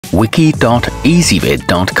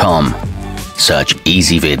wiki.ezvid.com. Search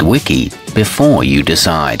Ezvid Wiki before you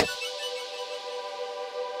decide.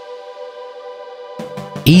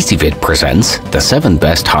 Ezvid presents the 7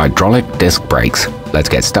 best hydraulic disc brakes. Let's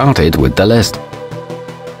get started with the list.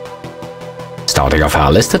 Starting off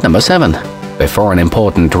our list at number 7. Before an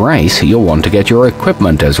important race, you'll want to get your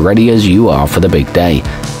equipment as ready as you are for the big day.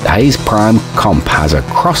 The Hayes Prime Comp has a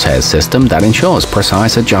crosshair system that ensures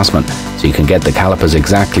precise adjustment, so you can get the calipers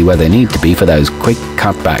exactly where they need to be for those quick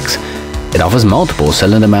cutbacks. It offers multiple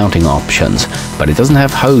cylinder mounting options, but it doesn't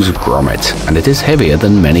have hose grommets, and it is heavier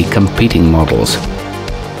than many competing models.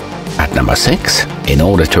 At number 6, in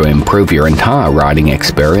order to improve your entire riding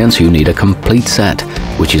experience, you need a complete set,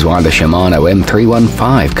 which is why the Shimano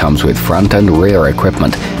M315 comes with front and rear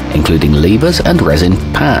equipment, including levers and resin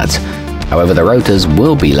pads. However, the rotors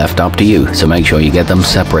will be left up to you, so make sure you get them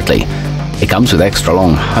separately. It comes with extra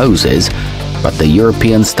long hoses, but the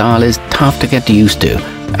European style is tough to get used to,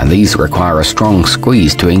 and these require a strong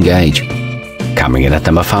squeeze to engage. Coming in at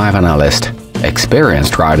number 5 on our list.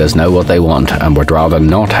 Experienced riders know what they want and would rather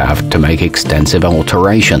not have to make extensive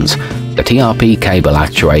alterations. The TRP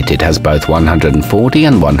cable-actuated has both 140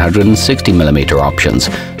 and 160mm options,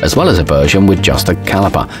 as well as a version with just a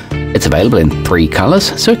caliper. It's available in 3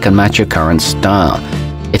 colors, so it can match your current style.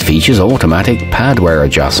 It features automatic pad wear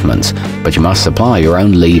adjustments, but you must supply your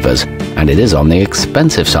own levers, and it is on the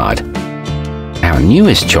expensive side. Our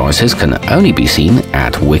newest choices can only be seen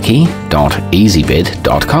at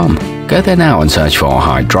wiki.ezvid.com. Go there now and search for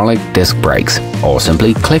hydraulic disc brakes, or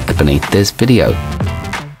simply click beneath this video.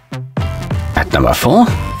 At number 4,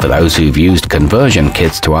 for those who've used conversion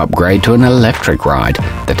kits to upgrade to an electric ride,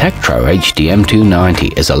 the Tektro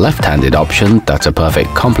HDM290 is a left-handed option that's a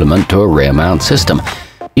perfect complement to a rear mount system.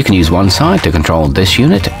 You can use one side to control this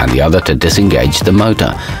unit and the other to disengage the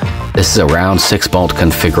motor. This is a round 6-bolt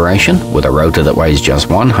configuration with a rotor that weighs just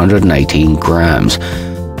 118 grams.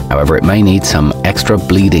 However, it may need some extra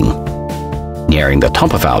bleeding. Nearing the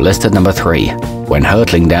top of our list at number 3. When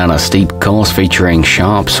hurtling down a steep course featuring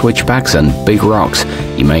sharp switchbacks and big rocks,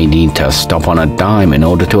 you may need to stop on a dime in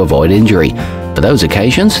order to avoid injury. For those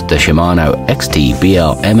occasions, the Shimano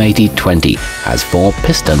XT-BL M8020 has 4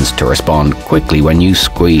 pistons to respond quickly when you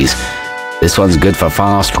squeeze. This one's good for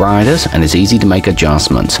fast riders and is easy to make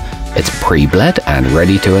adjustments. It's pre-bled and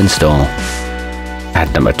ready to install.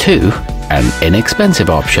 At number 2, an inexpensive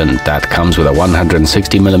option that comes with a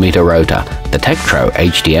 160mm rotor, the Tektro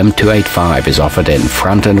HDM285 is offered in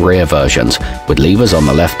front and rear versions, with levers on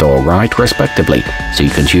the left or right respectively, so you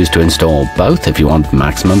can choose to install both if you want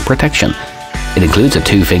maximum protection. It includes a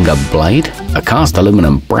 2-finger blade, a cast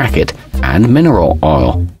aluminum bracket, and mineral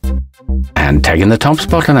oil. And taking the top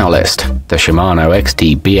spot on our list, the Shimano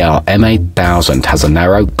XT-BL M8000 has a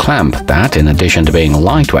narrow clamp that, in addition to being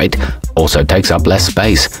lightweight, also takes up less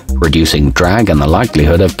space, reducing drag and the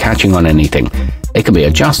likelihood of catching on anything. It can be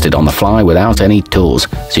adjusted on the fly without any tools,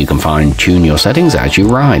 so you can fine-tune your settings as you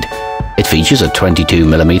ride. It features a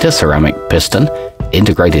 22mm ceramic piston,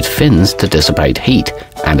 integrated fins to dissipate heat,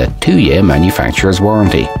 and a 2-year manufacturer's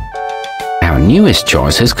warranty. Our newest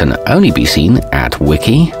choices can only be seen at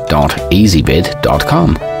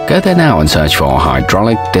wiki.ezvid.com. Go there now and search for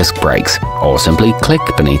hydraulic disc brakes, or simply click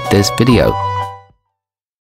beneath this video.